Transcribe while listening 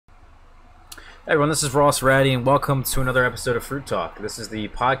Hey everyone, this is Raddi, and welcome to another episode of Fruit Talk. This is the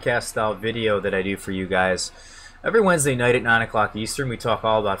podcast style video that I do for you guys every Wednesday night at 9 o'clock Eastern. We talk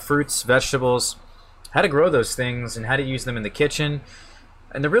all about fruits, vegetables, how to grow those things, and how to use them in the kitchen,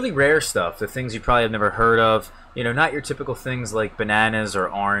 and the really rare stuff, the things you probably have never heard of. You know, not your typical things like bananas or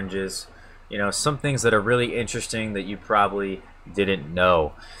oranges. You know, some things that are really interesting that you probably didn't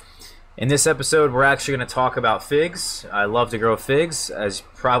know. In this episode, we're actually going to talk about figs. I love to grow figs, as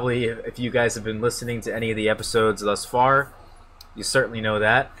probably if you guys have been listening to any of the episodes thus far, you certainly know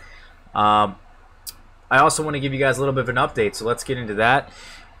that. I also want to give you guys a little bit of an update, so let's get into that.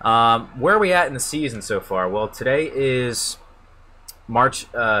 Where are we at in the season so far? Well, today is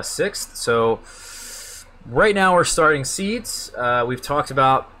March 6th, so right now we're starting seeds. We've talked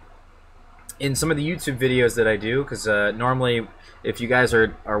about in some of the YouTube videos that I do, because normally if you guys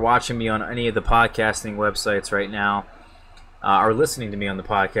are watching me on any of the podcasting websites right now, or listening to me on the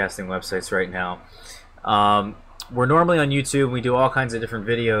podcasting websites right now, we're normally on YouTube. We do all kinds of different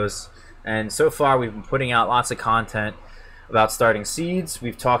videos, and so far we've been putting out lots of content about starting seeds.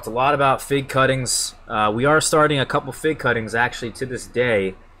 We've talked a lot about fig cuttings. We are starting a couple fig cuttings actually to this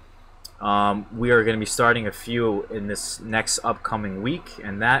day. We are going to be starting a few in this next upcoming week,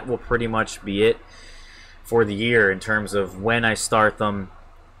 and that will pretty much be it for the year in terms of when I start them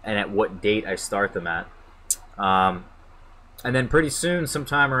and at what date I start them at. And then pretty soon,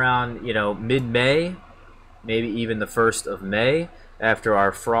 sometime around mid-May, maybe even the 1st of May, after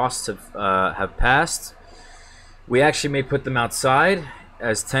our frosts have passed, we actually may put them outside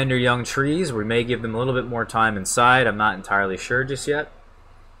as tender young trees. We may give them a little bit more time inside. I'm not entirely sure just yet,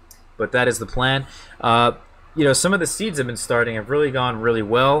 but that is the plan. Some of the seeds have been starting have really gone really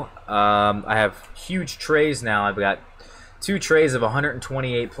well. I have huge trays now. I've got 2 trays of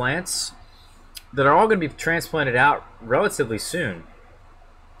 128 plants that are all going to be transplanted out relatively soon.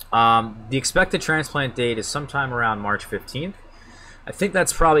 The expected transplant date is sometime around March 15th. I think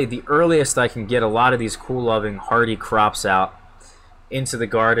that's probably the earliest I can get a lot of these cool-loving, hardy crops out into the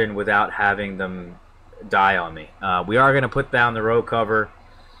garden without having them die on me. We are going to put down the row cover.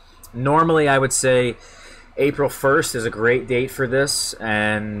 Normally, I would say April 1st is a great date for this,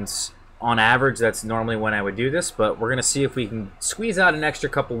 and on average that's normally when I would do this, but we're going to see if we can squeeze out an extra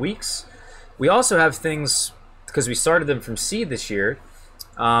couple weeks. We also have things, because we started them from seed this year,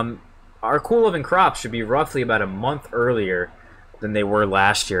 our cool living crops should be roughly about a month earlier than they were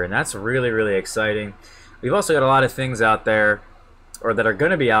last year, and that's really, really exciting. We've also got a lot of things out there, or that are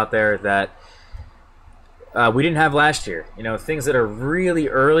going to be out there, that we didn't have last year. You know, things that are really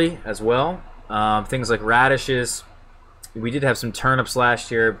early as well. Things like radishes. We did have some turnips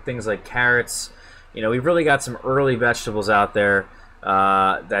last year. Things like carrots. You know, we've really got some early vegetables out there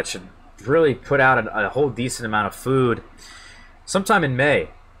that should really put out a whole decent amount of food sometime in May.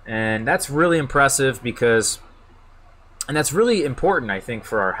 And that's really impressive because, and that's really important, I think,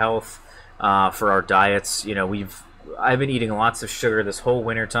 for our health, for our diets. You know, I've been eating lots of sugar this whole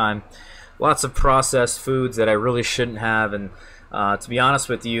winter time, lots of processed foods that I really shouldn't have, and to be honest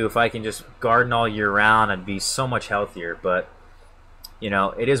with you, if I can just garden all year round, I'd be so much healthier. But, you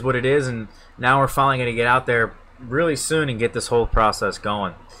know, it is what it is, and now we're finally going to get out there really soon and get this whole process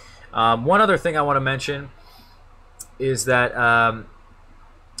going. One other thing I want to mention is that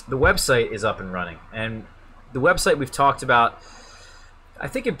the website is up and running. And the website we've talked about, I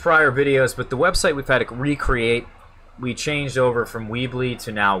think, in prior videos, but the website we've had to recreate. We changed over from Weebly to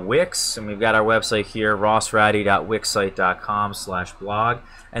now Wix, and we've got our website here, rossraddi.wixsite.com/blog,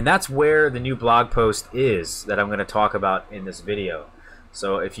 and that's where the new blog post is that I'm going to talk about in this video.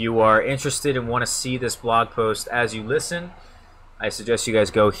 So if you are interested and want to see this blog post as you listen, I suggest you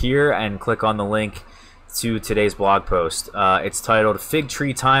guys go here and click on the link to today's blog post. It's titled Fig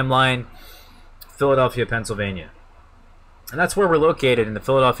Tree Timeline, Philadelphia, Pennsylvania. And that's where we're located, in the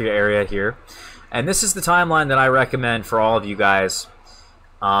Philadelphia area here. And this is the timeline that I recommend for all of you guys.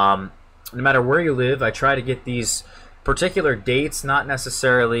 No matter where you live, I try to get these particular dates, not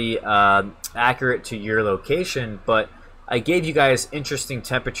necessarily accurate to your location, but I gave you guys interesting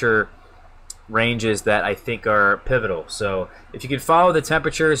temperature ranges that I think are pivotal. So if you can follow the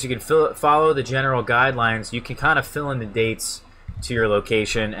temperatures, you can follow the general guidelines, you can kind of fill in the dates to your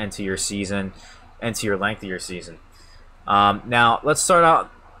location and to your season and to your length of your season. Now, let's start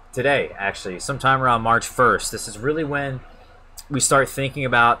out today, actually, sometime around March 1st. This is really when we start thinking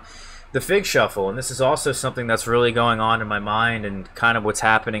about the fig shuffle, and this is also something that's really going on in my mind, and kind of what's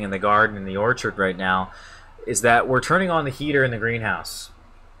happening in the garden and the orchard right now is that we're turning on the heater in the greenhouse.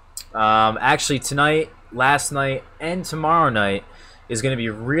 Actually, tonight, last night, and tomorrow night is going to be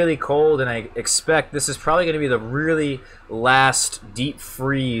really cold, and I expect this is probably going to be the really last deep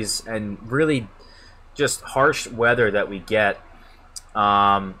freeze and really just harsh weather that we get,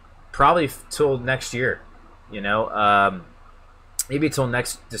 probably till next year, you know, maybe till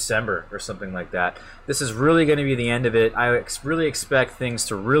next December or something like that. This is really going to be the end of it. I really expect things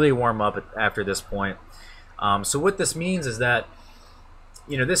to really warm up after this point. So what this means is that,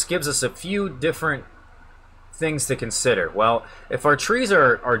 you know, this gives us a few different things to consider. Well, if our trees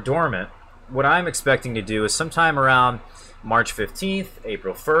are dormant, what I'm expecting to do is sometime around March 15th,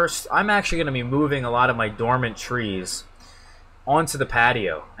 April 1st, I'm actually going to be moving a lot of my dormant trees onto the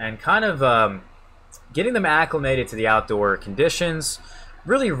patio and kind of getting them acclimated to the outdoor conditions,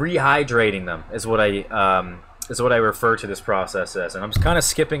 really rehydrating them is what I refer to this process as. And I'm kind of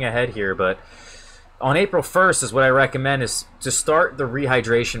skipping ahead here, but on April 1st is what I recommend is to start the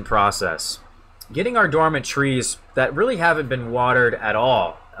rehydration process. Getting our dormant trees that really haven't been watered at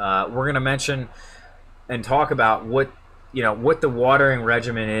all. We're going to mention and talk about what the watering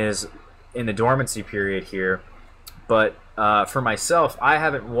regimen is in the dormancy period here. But for myself, I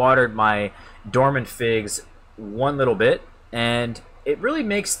haven't watered my dormant figs one little bit, and it really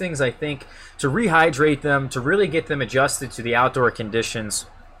makes things, I think, to rehydrate them, to really get them adjusted to the outdoor conditions.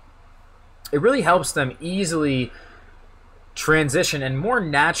 It really helps them easily transition and more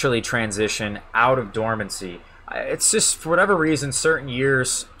naturally transition out of dormancy. It's just, for whatever reason, certain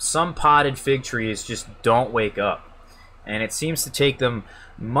years, some potted fig trees just don't wake up. And it seems to take them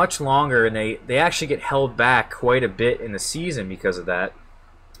much longer, and they actually get held back quite a bit in the season because of that.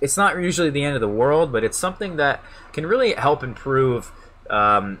 It's not usually the end of the world, but it's something that can really help improve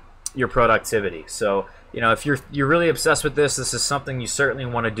your productivity. So, you know, if you're really obsessed with this is something you certainly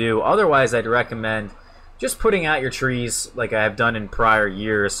want to do. Otherwise, I'd recommend just putting out your trees like I have done in prior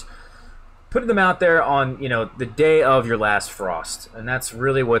years. Putting them out there on, you know, the day of your last frost. And that's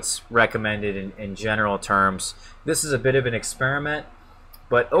really what's recommended in general terms. This is a bit of an experiment,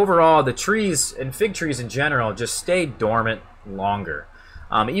 but overall, the trees and fig trees in general just stay dormant longer.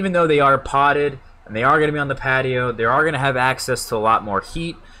 Even though they are potted and they are going to be on the patio, they are going to have access to a lot more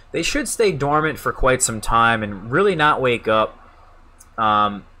heat. They should stay dormant for quite some time and really not wake up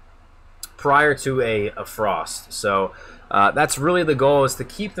prior to a frost. So that's really the goal, is to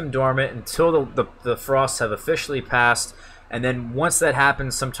keep them dormant until the frosts have officially passed. And then once that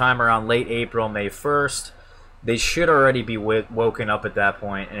happens sometime around late April, May 1st, they should already be woken up at that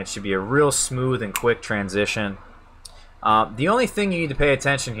point, and it should be a real smooth and quick transition. The only thing you need to pay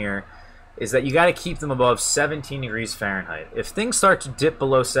attention here is that you got to keep them above 17 degrees Fahrenheit. If things start to dip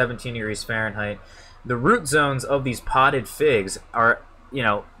below 17 degrees Fahrenheit, the root zones of these potted figs are, you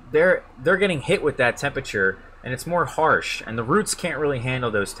know, they're getting hit with that temperature, and it's more harsh, and the roots can't really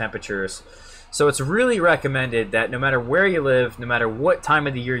handle those temperatures. So it's really recommended that no matter where you live, no matter what time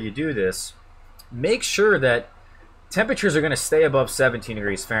of the year you do this, make sure that temperatures are going to stay above 17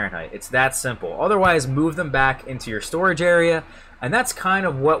 degrees Fahrenheit. It's that simple. Otherwise, move them back into your storage area. And that's kind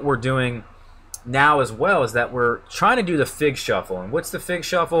of what we're doing now as well, is that we're trying to do the fig shuffle. And what's the fig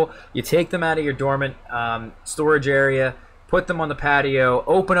shuffle? You take them out of your dormant storage area, put them on the patio,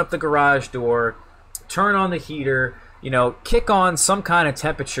 open up the garage door, turn on the heater, you know, kick on some kind of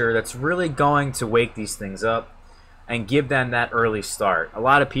temperature that's really going to wake these things up and give them that early start. A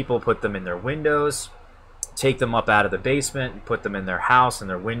lot of people put them in their windows, take them up out of the basement and put them in their house and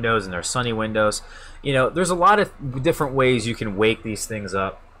their windows and their sunny windows. You know, there's a lot of different ways you can wake these things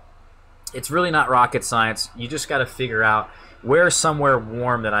up. It's really not rocket science. You just got to figure out where's somewhere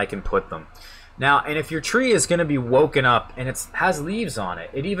warm that I can put them. Now, and if your tree is going to be woken up and it has leaves on it,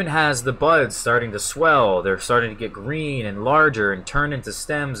 it even has the buds starting to swell, they're starting to get green and larger and turn into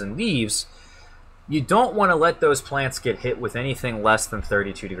stems and leaves, you don't want to let those plants get hit with anything less than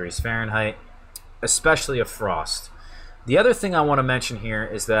 32 degrees Fahrenheit, especially a frost. The other thing I want to mention here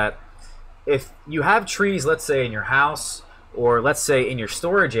is that if you have trees, let's say in your house, or let's say in your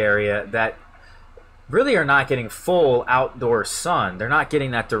storage area, that really are not getting full outdoor sun, they're not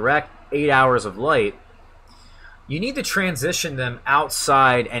getting that direct 8 hours of light, you need to transition them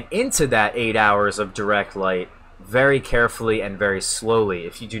outside and into that 8 hours of direct light very carefully and very slowly.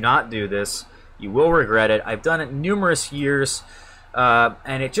 If you do not do this, you will regret it. I've done it numerous years,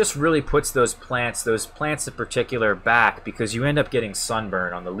 and it just really puts those plants in particular, back, because you end up getting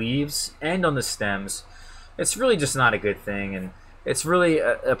sunburn on the leaves and on the stems. It's really just not a good thing, and it's really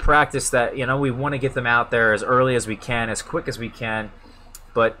a practice that, you know, we want to get them out there as early as we can, as quick as we can,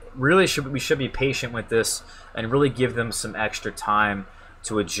 but really we should be patient with this and really give them some extra time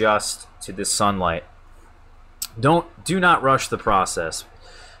to adjust to the sunlight. Do not rush the process.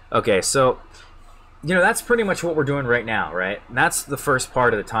 Okay, so that's pretty much what we're doing right now, right? And that's the first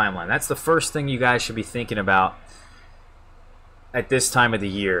part of the timeline. That's the first thing you guys should be thinking about at this time of the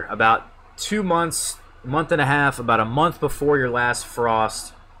year. About 2 months, month and a half, about a month before your last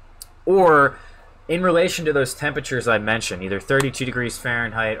frost, or in relation to those temperatures I mentioned, either 32 degrees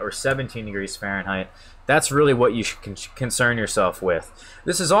Fahrenheit or 17 degrees Fahrenheit. That's really what you should concern yourself with.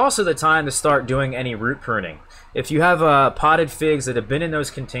 This is also the time to start doing any root pruning. If you have potted figs that have been in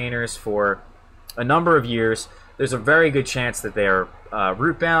those containers for a number of years, there's a very good chance that they are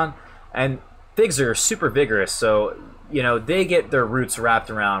root bound, and figs are super vigorous, so they get their roots wrapped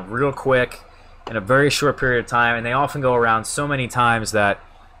around real quick in a very short period of time, and they often go around so many times that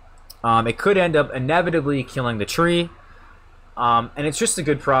it could end up inevitably killing the tree. And it's just a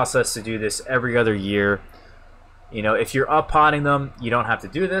good process to do this every other year. If you're up potting them, you don't have to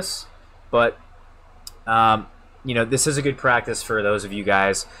do this, but this is a good practice for those of you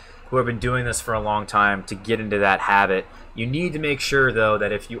guys who have been doing this for a long time to get into that habit. You need to make sure, though,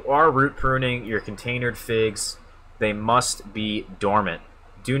 that if you are root pruning your containered figs, they must be dormant.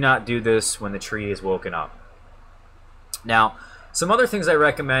 Do not do this when the tree is woken up. Now, some other things I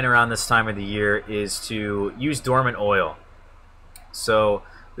recommend around this time of the year is to use dormant oil. So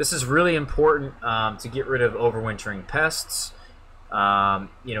this is really important to get rid of overwintering pests.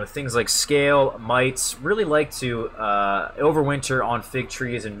 Things like scale, mites really like to overwinter on fig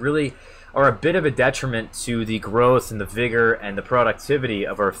trees and really are a bit of a detriment to the growth and the vigor and the productivity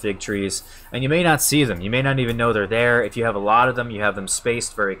of our fig trees. And you may not see them. You may not even know they're there. If you have a lot of them, you have them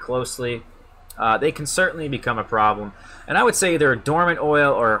spaced very closely. They can certainly become a problem. And I would say either a dormant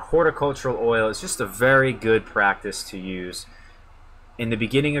oil or a horticultural oil is just a very good practice to use in the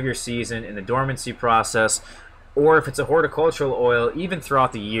beginning of your season, in the dormancy process, or if it's a horticultural oil, even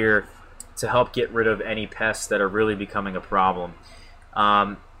throughout the year, to help get rid of any pests that are really becoming a problem.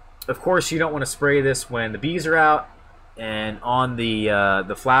 Of course, you don't want to spray this when the bees are out and on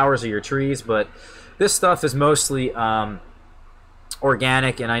the flowers of your trees, but this stuff is mostly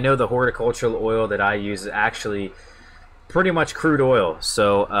organic, and I know the horticultural oil that I use is actually pretty much crude oil.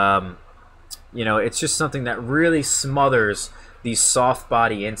 So, it's just something that really smothers these soft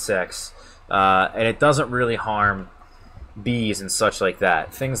body insects, and it doesn't really harm bees and such like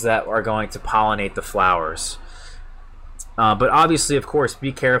that, things that are going to pollinate the flowers. But obviously, of course,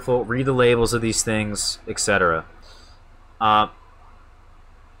 be careful, read the labels of these things, etc. Now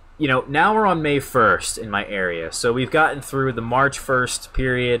we're on May 1st in my area. So we've gotten through the March 1st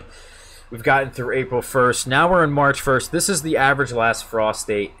period. We've gotten through April 1st. Now we're on March 1st. This is the average last frost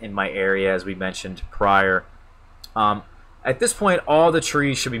date in my area, as we mentioned prior. At this point, all the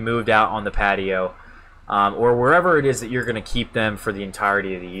trees should be moved out on the patio, or wherever it is that you're going to keep them for the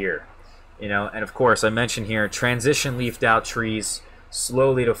entirety of the year. And of course, I mentioned here, transition leafed out trees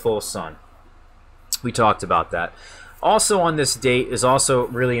slowly to full sun. We talked about that. Also on this date is also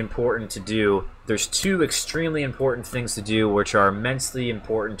really important to do. There's two extremely important things to do which are immensely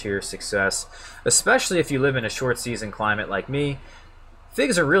important to your success, especially if you live in a short season climate like me.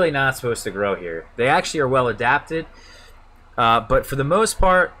 Figs are really not supposed to grow here. They actually are well adapted, but for the most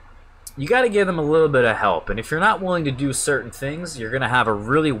part, you got to give them a little bit of help. And if you're not willing to do certain things, you're going to have a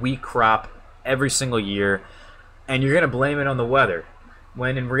really weak crop every single year, and you're going to blame it on the weather.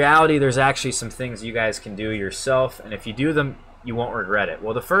 When in reality, there's actually some things you guys can do yourself, and if you do them, you won't regret it.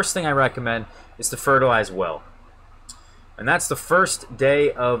 Well, the first thing I recommend is to fertilize well. And that's the first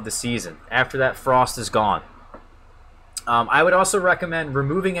day of the season, after that frost is gone. I would also recommend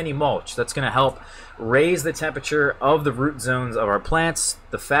removing any mulch. That's going to help raise the temperature of the root zones of our plants.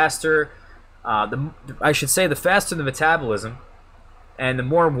 The faster, the faster the metabolism and the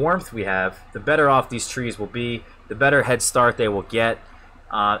more warmth we have, the better off these trees will be, the better head start they will get,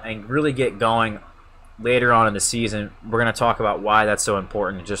 and really get going later on in the season. We're going to talk about why that's so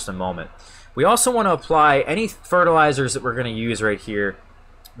important in just a moment. We also want to apply any fertilizers that we're going to use right here,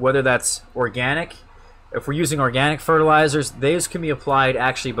 whether that's organic. If we're using organic fertilizers, those can be applied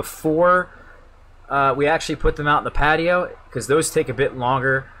actually before we actually put them out in the patio, because those take a bit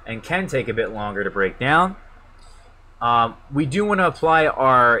longer and can take a bit longer to break down. We do want to apply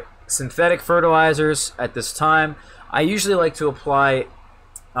our synthetic fertilizers at this time. I usually like to apply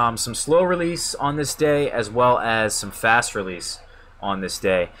some slow release on this day, as well as some fast release on this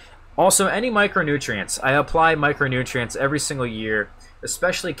day. Also, any micronutrients. I apply micronutrients every single year,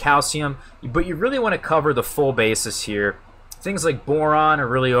 especially calcium, but you really want to cover the full basis here. Things like boron are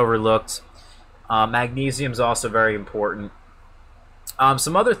really overlooked. Magnesium is also very important.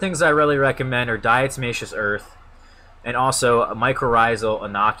 Some other things I really recommend are diatomaceous earth and also mycorrhizal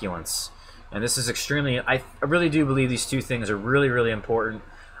inoculants. And this is extremely, I really do believe these two things are really, really important.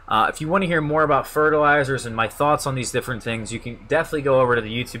 If you want to hear more about fertilizers and my thoughts on these different things, you can definitely go over to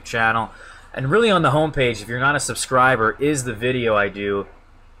the YouTube channel. And really on the homepage, if you're not a subscriber, is the video I do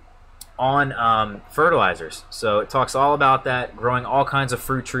on fertilizers. So it talks all about that, growing all kinds of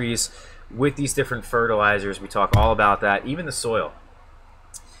fruit trees with these different fertilizers. We talk all about that, even the soil.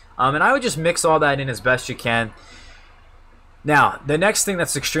 And I would just mix all that in as best you can. Now, the next thing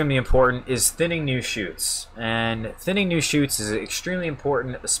that's extremely important is thinning new shoots. And thinning new shoots is extremely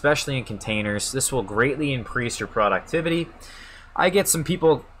important, especially in containers. This will greatly increase your productivity. I get some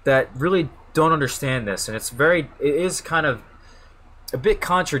people that really don't understand this, and it is kind of a bit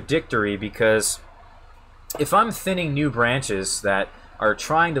contradictory, because if I'm thinning new branches that are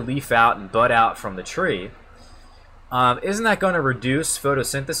trying to leaf out and bud out from the tree, isn't that going to reduce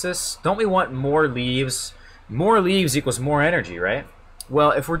photosynthesis? Don't we want more leaves? More leaves equals more energy, right?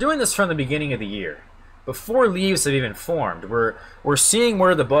 Well, if we're doing this from the beginning of the year, before leaves have even formed, we're seeing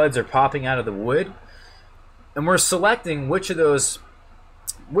where the buds are popping out of the wood, and we're selecting which of those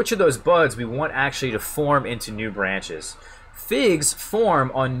buds we want actually to form into new branches. Figs form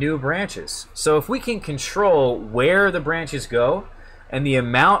on new branches. So if we can control where the branches go and the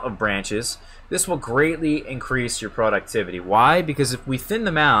amount of branches, this will greatly increase your productivity. Why? Because if we thin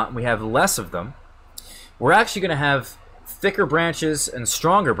them out, we have less of them, we're actually going to have thicker branches and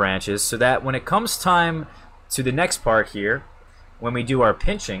stronger branches, so that when it comes time to the next part here, when we do our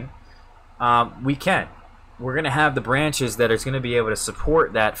pinching, we're going to have the branches that are going to be able to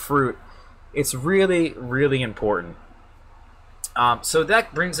support that fruit. It's really, really important. So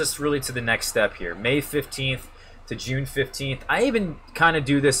that brings us really to the next step here, May 15th to June 15th. I even kind of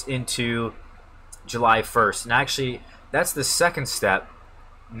do this into July 1st, and actually that's the second step.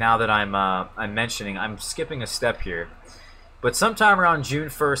 Now that I'm mentioning, I'm skipping a step here, but sometime around June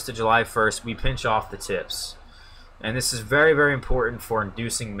 1st to July 1st, we pinch off the tips, and this is very, very important for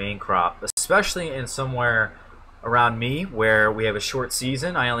inducing main crop, especially in somewhere around me where we have a short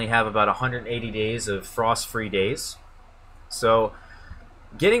season. I only have about 180 days of frost-free days, so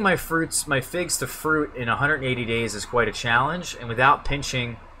getting my figs to fruit in 180 days is quite a challenge, and without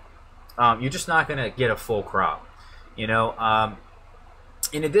pinching, you're just not going to get a full crop, you know.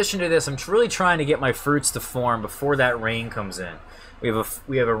 In addition to this, I'm really trying to get my fruits to form before that rain comes in. We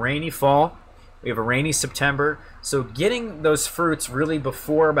have a rainy fall, we have a rainy September, so getting those fruits really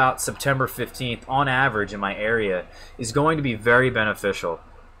before about September 15th on average in my area is going to be very beneficial.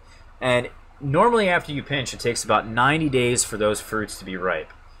 And normally after you pinch, it takes about 90 days for those fruits to be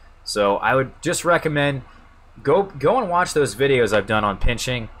ripe. So I would just recommend go and watch those videos I've done on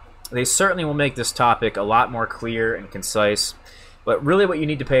pinching. They certainly will make this topic a lot more clear and concise. But really what you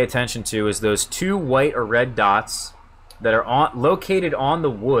need to pay attention to is those two white or red dots that are located on the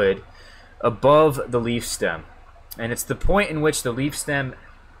wood above the leaf stem. And it's the point in which the leaf stem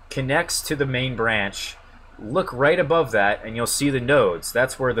connects to the main branch. Look right above that and you'll see the nodes.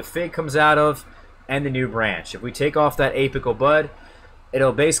 That's where the fig comes out of and the new branch. If we take off that apical bud,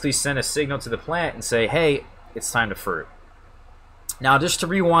 it'll basically send a signal to the plant and say, hey, it's time to fruit. Now, just to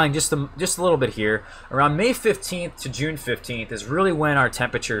rewind just a little bit here, around May 15th to June 15th is really when our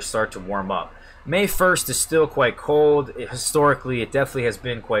temperatures start to warm up. May 1st is still quite cold. Historically, it definitely has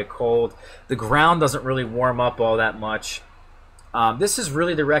been quite cold. The ground doesn't really warm up all that much. This is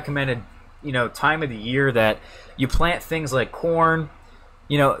really the recommended, time of the year that you plant things like corn,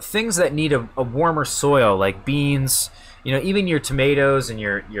 things that need a warmer soil, like beans, even your tomatoes and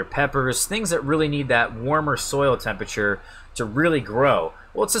your peppers, things that really need that warmer soil temperature to really grow.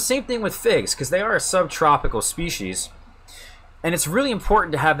 Well, it's the same thing with figs, because they are a subtropical species, and it's really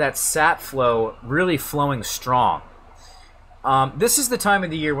important to have that sap flow really flowing strong. This is the time of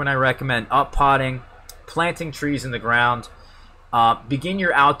the year when I recommend up potting, planting trees in the ground, begin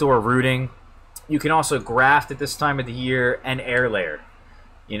your outdoor rooting. You can also graft at this time of the year and air layer.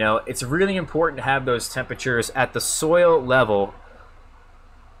 It's really important to have those temperatures at the soil level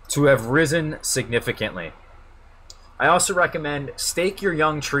to have risen significantly. I also recommend stake your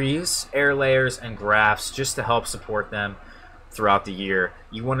young trees, air layers, and grafts just to help support them throughout the year.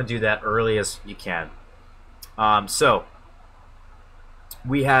 You want to do that early as you can. So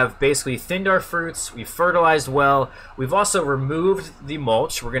we have basically thinned our fruits, we've fertilized well, we've also removed the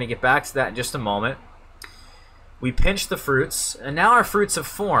mulch. We're going to get back to that in just a moment. We pinched the fruits, and now our fruits have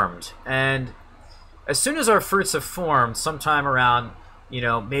formed. And as soon as our fruits have formed, sometime around,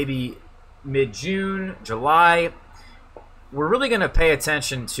 maybe mid-June, July, we're really going to pay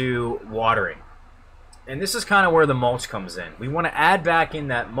attention to watering. And this is kind of where the mulch comes in. We want to add back in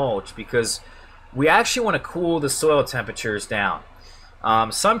that mulch because we actually want to cool the soil temperatures down.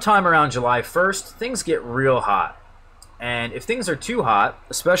 Sometime around July 1st, things get real hot. And if things are too hot,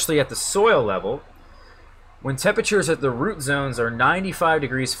 especially at the soil level, when temperatures at the root zones are 95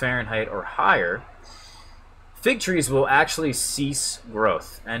 degrees Fahrenheit or higher, fig trees will actually cease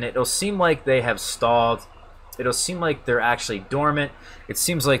growth, and it'll seem like they have stalled. It'll seem like they're actually dormant. It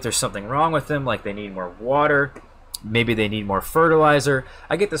seems like there's something wrong with them, like they need more water. Maybe they need more fertilizer.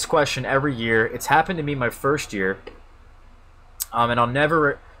 I get this question every year. It's happened to me my first year, and I'll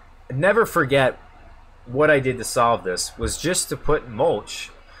never forget what I did to solve this. Was just to put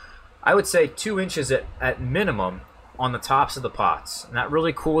mulch, I would say 2 inches at minimum, on the tops of the pots, and that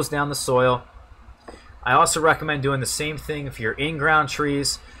really cools down the soil. I also recommend doing the same thing if you're in-ground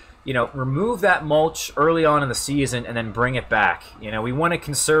trees. You know, remove that mulch early on in the season and then bring it back. You know, we want to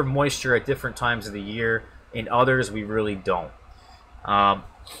conserve moisture at different times of the year. In others, we really don't.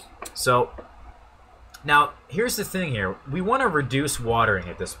 So now here's the thing here. We want to reduce watering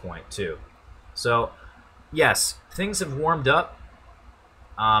at this point too. So yes, things have warmed up.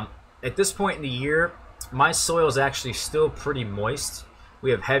 At this point in the year, my soil is actually still pretty moist.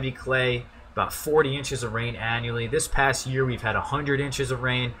 We have heavy clay, about 40 inches of rain annually. This past year, we've had 100 inches of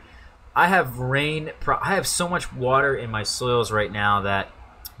rain. I have so much water in my soils right now that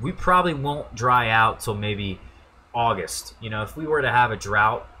we probably won't dry out till maybe August. You know, if we were to have a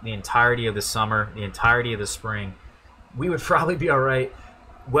drought the entirety of the summer, the entirety of the spring, we would probably be all right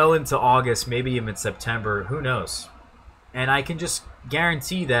well into August, maybe even September, who knows. And I can just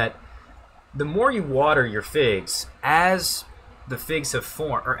guarantee that the more you water your figs as the figs have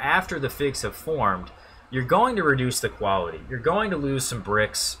formed, or after the figs have formed, you're going to reduce the quality. You're going to lose some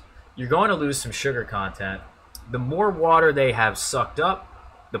bricks. You're going to lose some sugar content. The more water they have sucked up,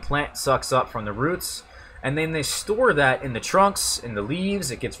 the plant sucks up from the roots, and then they store that in the trunks, in the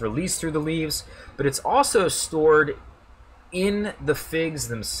leaves. It gets released through the leaves, but it's also stored in the figs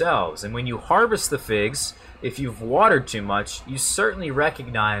themselves. And when you harvest the figs, if you've watered too much, you certainly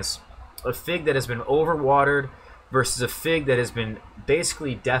recognize a fig that has been overwatered versus a fig that has been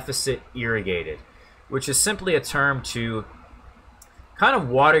basically deficit irrigated, which is simply a term to kind of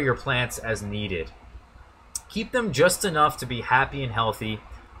water your plants as needed. Keep them just enough to be happy and healthy,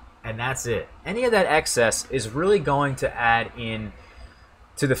 and that's it. Any of that excess is really going to add in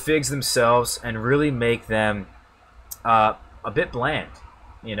to the figs themselves and really make them a bit bland,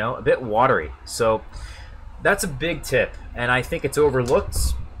 you know, a bit watery. So that's a big tip, and I think it's overlooked.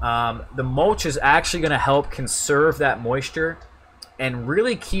 The mulch is actually going to help conserve that moisture and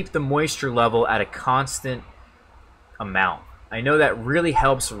really keep the moisture level at a constant amount. I know that really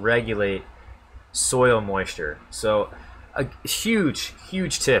helps regulate soil moisture. So a huge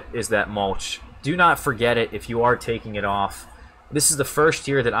tip is that mulch. Do not forget it if you are taking it off. This is the first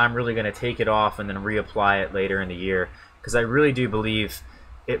year that I'm really going to take it off and then reapply it later in the year, because I really do believe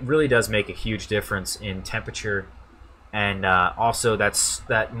it really does make a huge difference in temperature, and also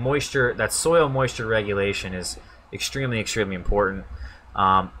that moisture, that soil moisture regulation is extremely important.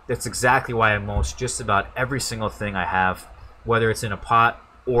 That's exactly why I mulch just about every single thing I have, whether it's in a pot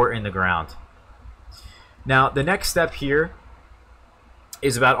or in the ground. Now the next step here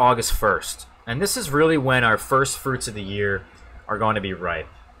is about August 1st, and this is really when our first fruits of the year are going to be ripe.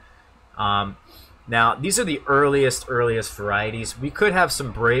 Now these are the earliest varieties. We could have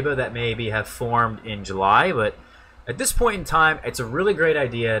some Breba that maybe have formed in July, but at this point in time, it's a really great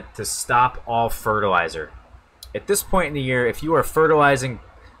idea to stop all fertilizer. At this point in the year, if you are fertilizing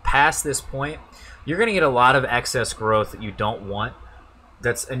past this point, you're going to get a lot of excess growth that you don't want.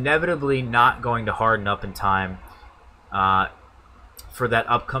 That's inevitably not going to harden up in time for that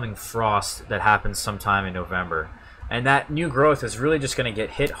upcoming frost that happens sometime in November. And that new growth is really just going to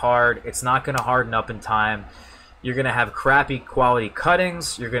get hit hard. It's not going to harden up in time. You're going to have crappy quality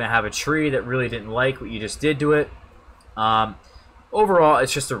cuttings. You're going to have a tree that really didn't like what you just did to it. Overall,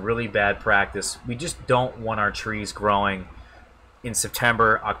 it's just a really bad practice. We just don't want our trees growing in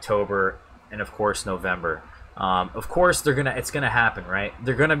September, October, and of course November. Of course, it's gonna happen, right?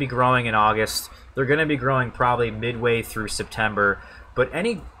 They're gonna be growing in August. They're gonna be growing probably midway through September. But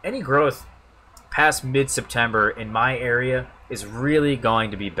any growth past mid-September in my area is really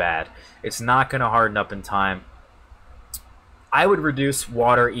going to be bad. It's not gonna harden up in time. I would reduce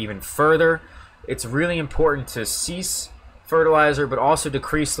water even further. It's really important to cease fertilizer, but also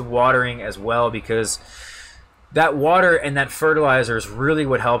decrease the watering as well, because that water and that fertilizer is really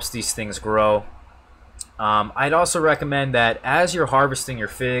what helps these things grow. I'd also recommend that as you're harvesting your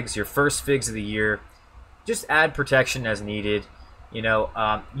figs, your first figs of the year, just add protection as needed. You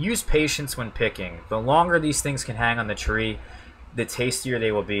know, use patience when picking. The longer these things can hang on the tree, the tastier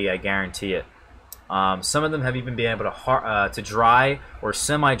they will be, I guarantee it. Some of them have even been able to dry or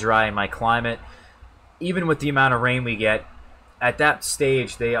semi-dry in my climate even with the amount of rain we get, at that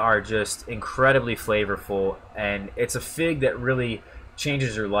stage they are just incredibly flavorful, and it's a fig that really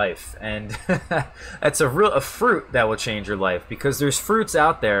changes your life. And it's a fruit that will change your life, because there's fruits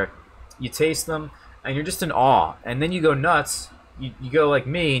out there, you taste them and you're just in awe, and then you go nuts. You go like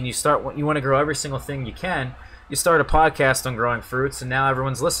me, and you want to grow every single thing you can. You start a podcast on growing fruits, and now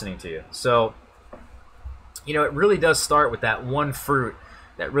everyone's listening to you. So, you know, it really does start with that one fruit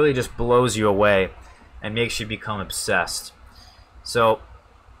that really just blows you away and makes you become obsessed. So,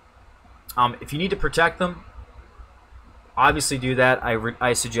 if you need to protect them, obviously do that.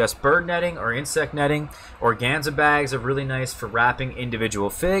 I suggest bird netting or insect netting. Organza bags are really nice for wrapping individual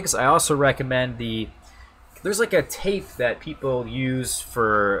figs. I also recommend there's like a tape that people use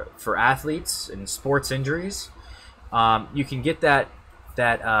for athletes and sports injuries. You can get that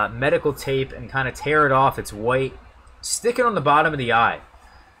medical tape and kind of tear it off. It's white. Stick it on the bottom of the eye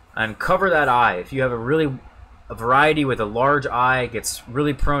and cover that eye. If you have a variety with a large eye, gets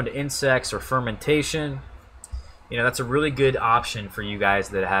really prone to insects or fermentation, you know, that's a really good option for you guys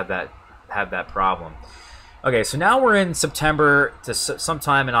that have that problem. Okay, so now we're in September to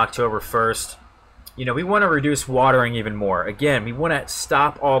sometime in October 1st. You know, we want to reduce watering even more. Again, we want to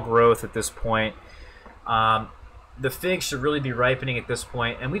stop all growth at this point. The figs should really be ripening at this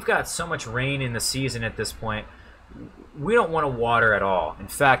point, and we've got so much rain in the season at this point. We don't want to water at all. In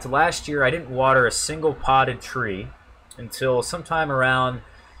fact, last year I didn't water a single potted tree until sometime around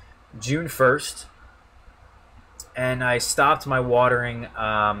June 1st, and I stopped my watering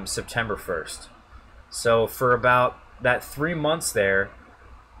September 1st. So for about that 3 months there,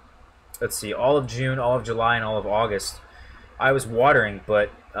 let's see, all of June, all of July, and all of August, I was watering.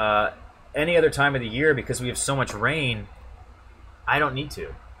 But any other time of the year, because we have so much rain, I don't need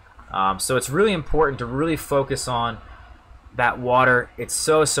to. So it's really important to really focus on that water. It's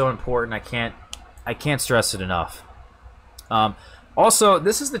so important. I can't stress it enough. Also,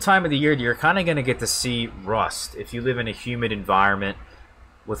 this is the time of the year that you're kind of going to get to see rust if you live in a humid environment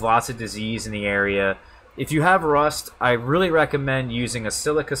with lots of disease in the area. If you have rust, I really recommend using a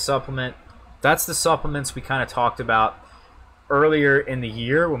silica supplement. That's the supplements we kind of talked about earlier in the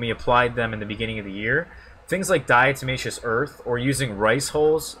year when we applied them in the beginning of the year. Things like diatomaceous earth or using rice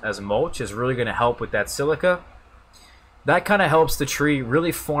hulls as mulch is really going to help with that silica. That kind of helps the tree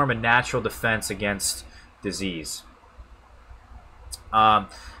really form a natural defense against disease.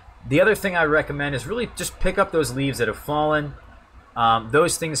 The other thing I recommend is really just pick up those leaves that have fallen.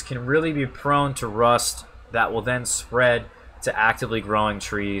 Those things can really be prone to rust that will then spread to actively growing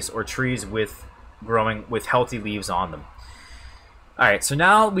trees or trees with healthy leaves on them. Alright, so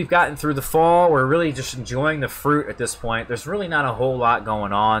now we've gotten through the fall. We're really just enjoying the fruit at this point. There's really not a whole lot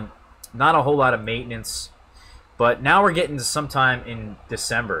going on, not a whole lot of maintenance. But now we're getting to sometime in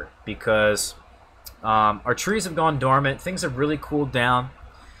December, because our trees have gone dormant. Things have really cooled down.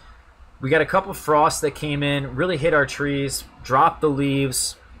 We got a couple of frosts that came in, really hit our trees, dropped the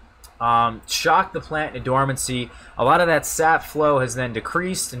leaves, shocked the plant into dormancy. A lot of that sap flow has then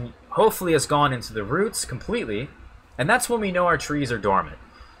decreased and hopefully has gone into the roots completely. And that's when we know our trees are dormant.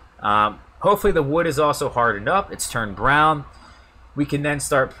 Hopefully the wood is also hardened up. It's turned brown. We can then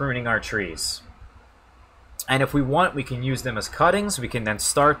start pruning our trees. And if we want, we can use them as cuttings. We can then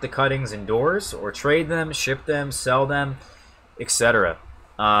start the cuttings indoors or trade them, ship them, sell them, etc.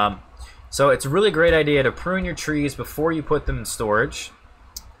 So it's a really great idea to prune your trees before you put them in storage.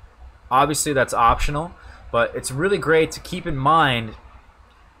 Obviously that's optional, but it's really great to keep in mind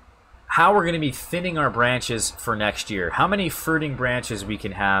how we're going to be thinning our branches for next year. How many fruiting branches we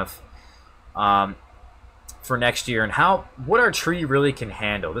can have for next year, and what our tree really can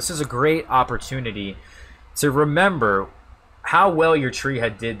handle. This is a great opportunity to remember how well your tree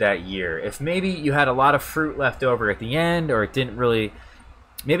did that year. If maybe you had a lot of fruit left over at the end, or it didn't really,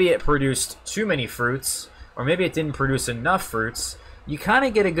 maybe it produced too many fruits, or maybe it didn't produce enough fruits, you kind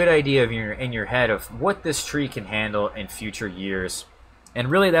of get a good idea in your head of what this tree can handle in future years. And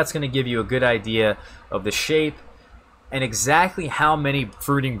really that's going to give you a good idea of the shape and exactly how many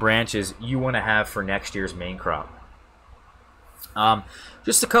fruiting branches you want to have for next year's main crop.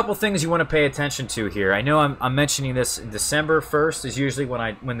 Just a couple things you want to pay attention to here. I know I'm mentioning this. December 1st is usually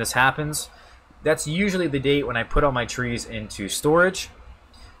when this happens. That's usually the date when I put all my trees into storage.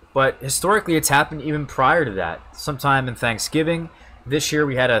 But historically, it's happened even prior to that. Sometime in Thanksgiving. This year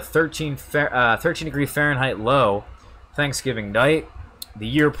we had a 13 degree Fahrenheit low Thanksgiving night. The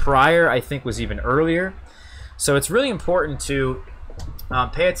year prior, I think, was even earlier. So it's really important to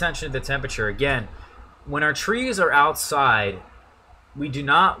pay attention to the temperature. Again, when our trees are outside, we do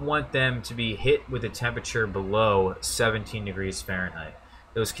not want them to be hit with a temperature below 17 degrees Fahrenheit.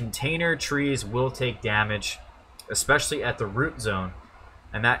 those container trees will take damage, especially at the root zone,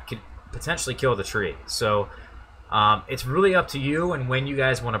 and that could potentially kill the tree. So it's really up to you and when you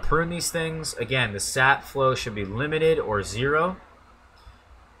guys want to prune these things. Again, the sap flow should be limited or 0.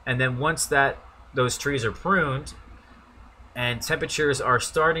 And then once those trees are pruned and temperatures are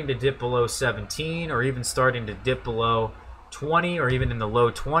starting to dip below 17 or even starting to dip below 20 or even in the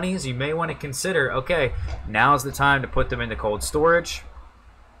low 20s, you may want to consider, okay, now's the time to put them into cold storage.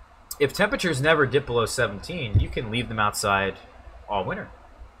 If temperatures never dip below 17, you can leave them outside all winter.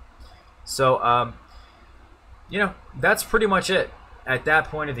 So, you know, that's pretty much it at that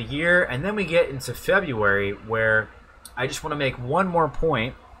point of the year. And then we get into February, where I just want to make one more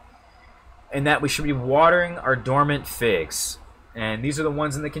point, and that we should be watering our dormant figs. And these are the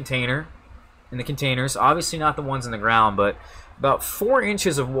ones in the containers. Obviously not the ones in the ground, but about 4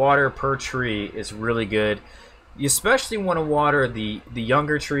 inches of water per tree is really good. You especially want to water the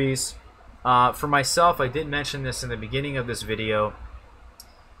younger trees. For myself, I did mention this in the beginning of this video.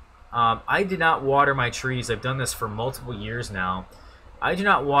 I did not water my trees. I've done this for multiple years now. I do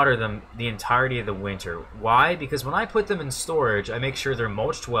not water them the entirety of the winter. Why? Because when I put them in storage, I make sure they're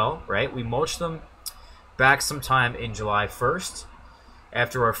mulched well, right? We mulch them back sometime in July 1st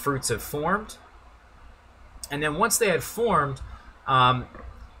after our fruits have formed. And then once they had formed,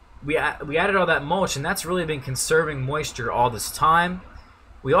 we added all that mulch, and that's really been conserving moisture all this time.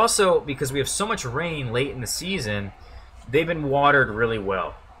 We also, because we have so much rain late in the season, they've been watered really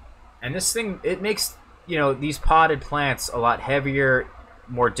well. And this thing, it makes, you know, these potted plants a lot heavier,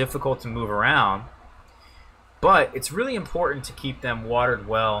 more difficult to move around. But it's really important to keep them watered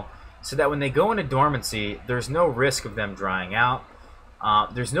well so that when they go into dormancy, there's no risk of them drying out.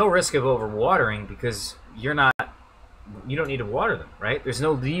 There's no risk of overwatering because you don't need to water them, right? There's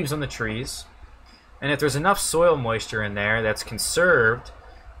no leaves on the trees. And if there's enough soil moisture in there that's conserved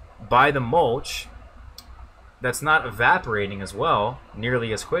by the mulch, that's not evaporating as well,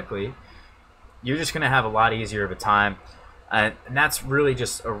 nearly as quickly, you're just going to have a lot easier of a time. And that's really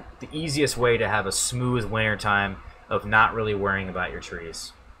just the easiest way to have a smooth winter time of not really worrying about your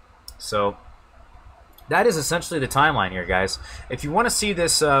trees. So that is essentially the timeline here, guys. If you want to see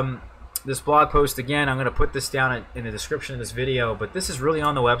this this blog post again, I'm going to put this down in the description of this video, but this is really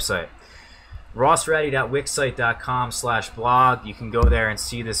on the website. rossraddi.wixsite.com/blog. You can go there and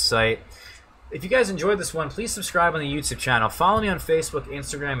see this site. If you guys enjoyed this one, please subscribe on the YouTube channel. Follow me on Facebook,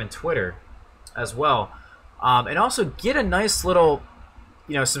 Instagram, and Twitter as well. And also get a nice little,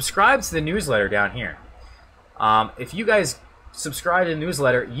 you know, subscribe to the newsletter down here. If you guys subscribe to the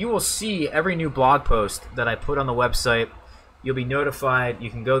newsletter, you will see every new blog post that I put on the website. You'll be notified. You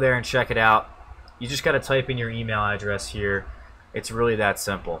can go there and check it out. You just got to type in your email address here. It's really that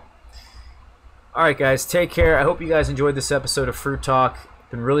simple. All right, guys, take care. I hope you guys enjoyed this episode of Fruit Talk.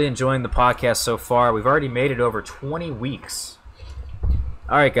 Been really enjoying the podcast so far. We've already made it over 20 weeks.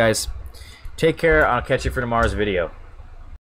 All right, guys, take care. I'll catch you for tomorrow's video.